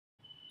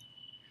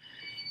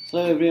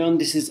Hello everyone,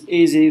 this is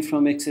AJ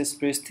from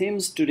AccessPress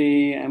Themes.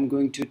 Today I'm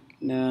going to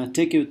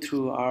take you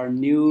through our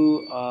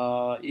new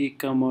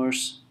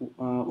WooCommerce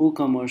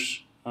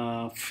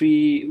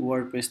free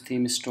WordPress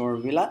theme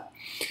StoreVilla.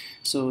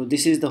 So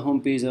this is the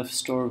homepage of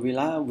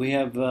StoreVilla. We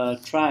have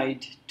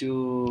tried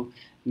to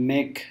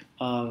make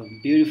a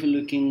beautiful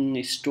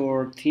looking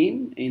store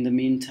theme in the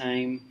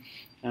meantime,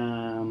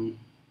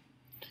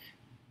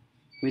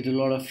 with a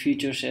lot of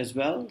features as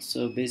well.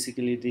 So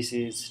basically this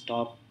is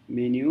top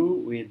menu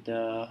with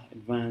the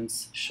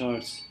advanced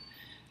search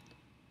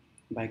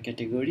by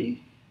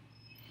category.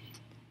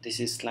 This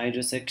is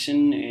slider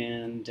section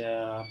and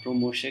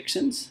promo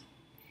sections.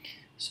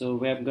 So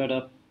we have got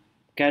a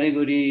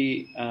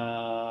category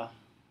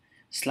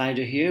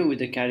slider here with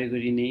the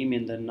category name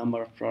and the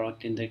number of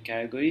product in the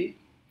category.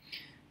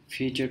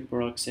 Featured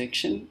product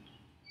section.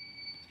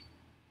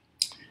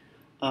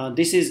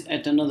 This is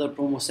at another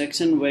promo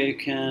section where you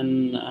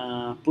can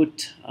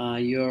put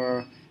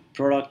your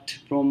product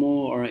promo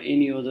or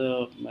any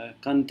other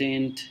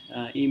content,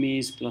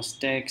 image plus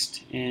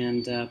text,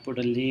 and put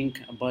a link,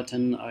 a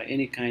button, or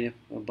any kind of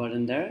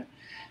button there.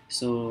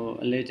 So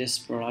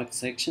latest product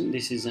section.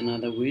 This is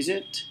another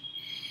widget.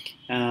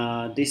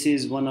 This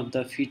is one of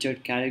the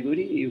featured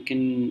category. You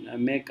can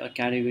make a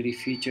category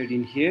featured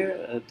in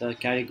here. The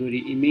category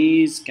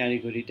image,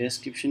 category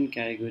description,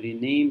 category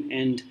name,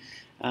 and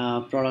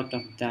product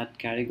of that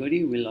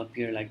category will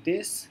appear like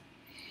this.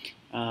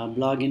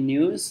 Blog and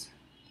news,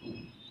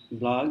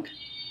 blog,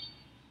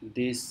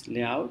 this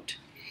layout.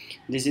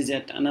 This is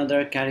yet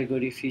another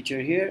category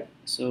feature here.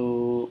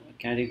 So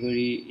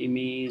category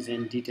image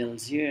and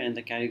details here, and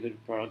the category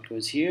product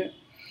goes here.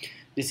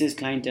 This is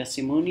client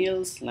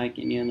testimonials, like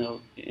any other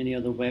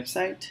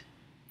website.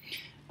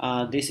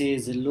 This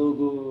is a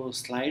logo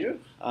slider.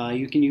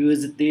 You can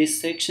use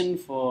this section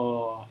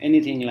for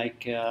anything,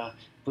 like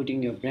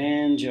putting your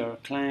brand, your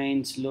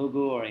client's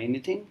logo, or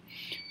anything.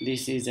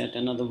 This is at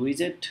another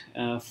widget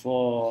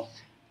for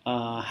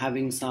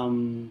having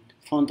some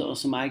font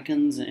awesome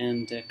icons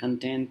and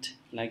content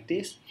like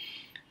this.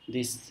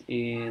 This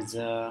is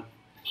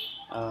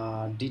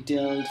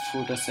detailed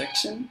footer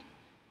section.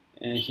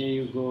 Here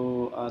you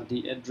go,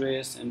 the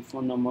address and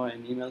phone number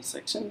and email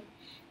section.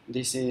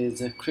 This is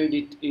a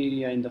credit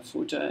area in the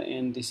footer,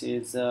 and this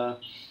is an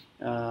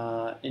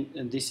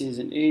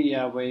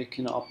area where you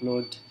can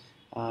upload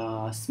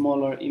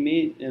smaller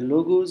image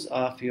logos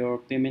of your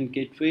payment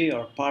gateway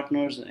or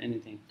partners or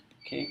anything.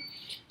 Okay,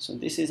 so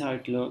this is how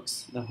it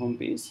looks, the home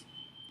page.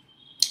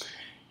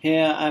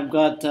 Here I've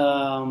got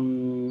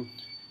a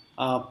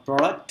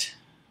product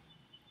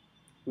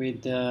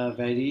with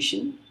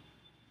variant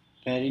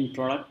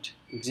product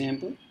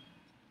example.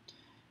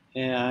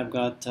 Here I've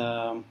got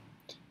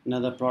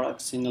another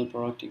product, single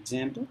product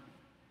example.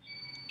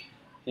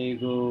 Here you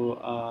go,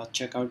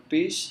 checkout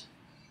page.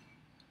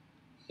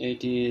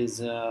 It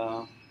is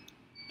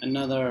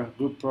another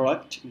group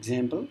product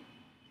example.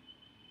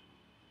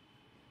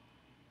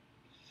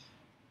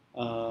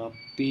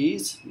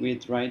 Page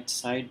with right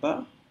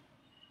sidebar,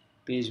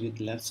 page with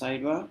left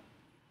sidebar,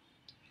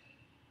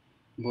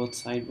 both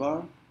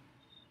sidebar,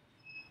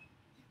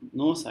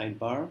 no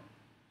sidebar,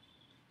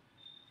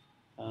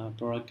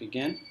 product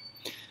again.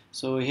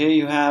 So here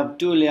you have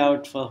two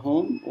layout for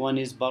home. One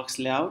is box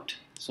layout.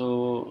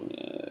 So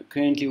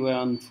currently we're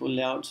on full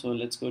layout, so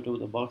let's go to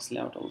the box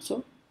layout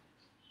also.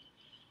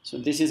 So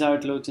this is how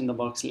it looks in the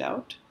box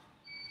layout.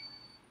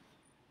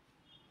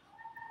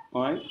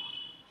 Alright,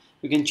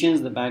 you can change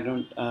the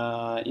background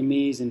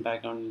image and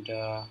background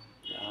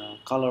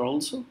color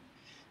also.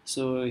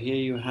 So here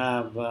you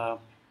have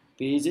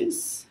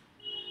pages,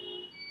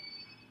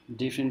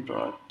 different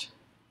product.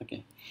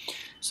 Okay,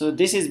 so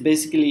this is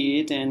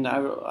basically it, and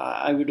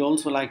I would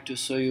also like to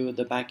show you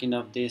the backend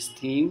of this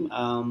theme.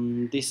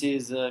 This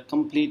is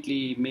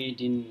completely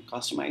made in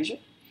Customizer.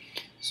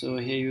 So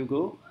here you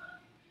go,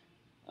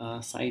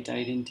 site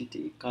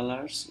identity,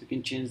 colors. You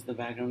can change the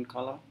background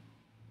color.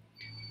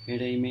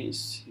 Header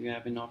image, you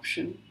have an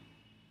option,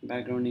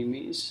 background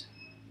image,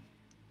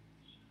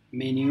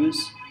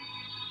 menus,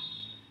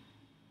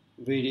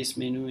 various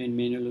menu and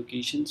menu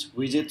locations.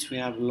 Widgets, we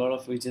have a lot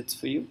of widgets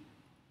for you.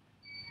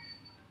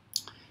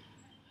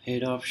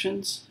 Head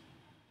options,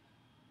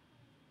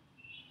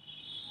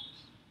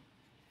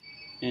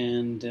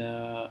 and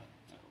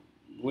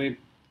web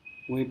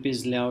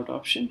page layout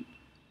option,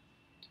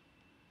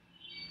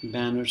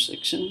 banner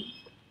section,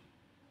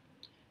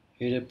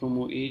 header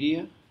promo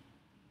area,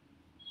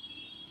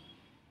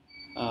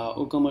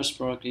 WooCommerce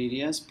product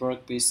areas,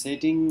 product page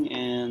setting,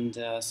 and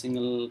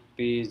single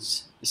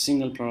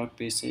product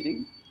page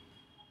setting,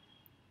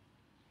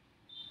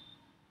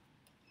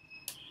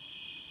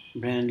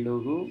 brand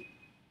logo,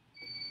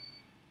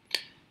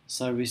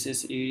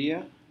 services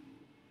area,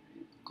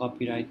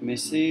 copyright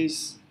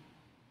message,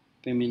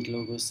 payment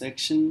logo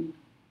section,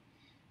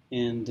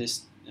 and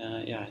this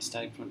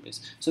static front page.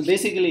 So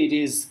basically it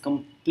is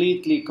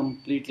completely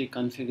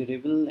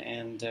configurable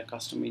and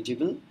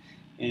customizable.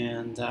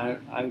 And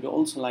I would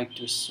also like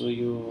to show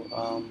you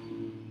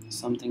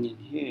something in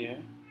here.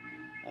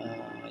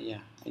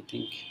 Yeah, I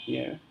think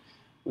here.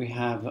 we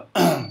have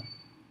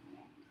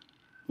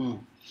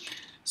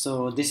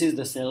so this is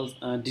the sales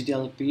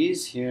detail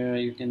piece. Here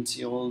you can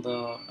see all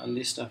the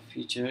list of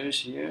features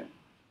here.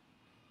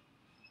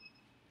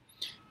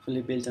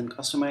 Fully built and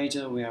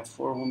customizer. We have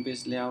 4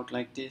 homepage layout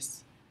like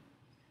this.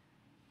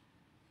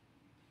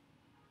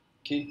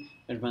 Okay,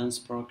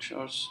 advanced product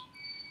shots,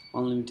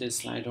 unlimited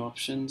slide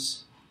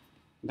options,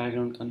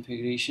 background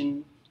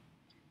configuration,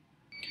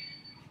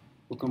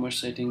 WooCommerce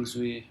settings.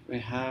 We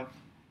have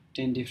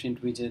 10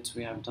 different widgets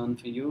we have done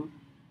for you.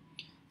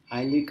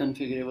 Highly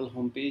configurable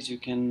homepage. You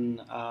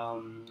can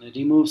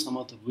remove some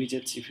of the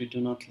widgets if you do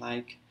not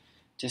like.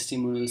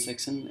 Testimonial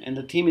section, and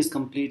the theme is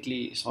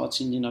completely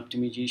search engine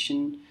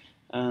optimization,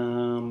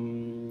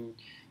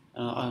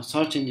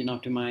 search engine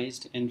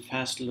optimized, and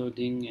fast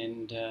loading,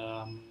 and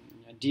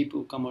deep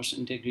WooCommerce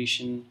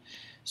integration.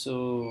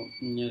 So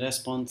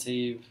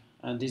responsive.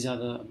 These are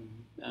the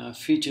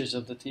features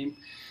of the theme.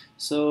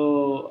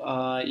 So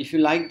if you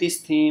like this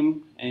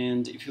theme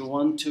and if you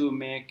want to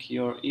make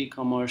your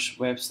e-commerce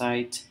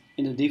website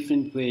in a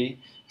different way,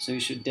 so you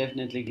should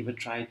definitely give a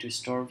try to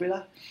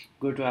StoreVilla.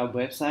 Go to our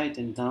website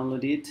and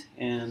download it,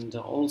 and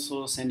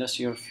also send us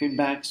your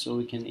feedback so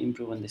we can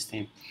improve on this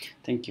theme.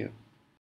 Thank you.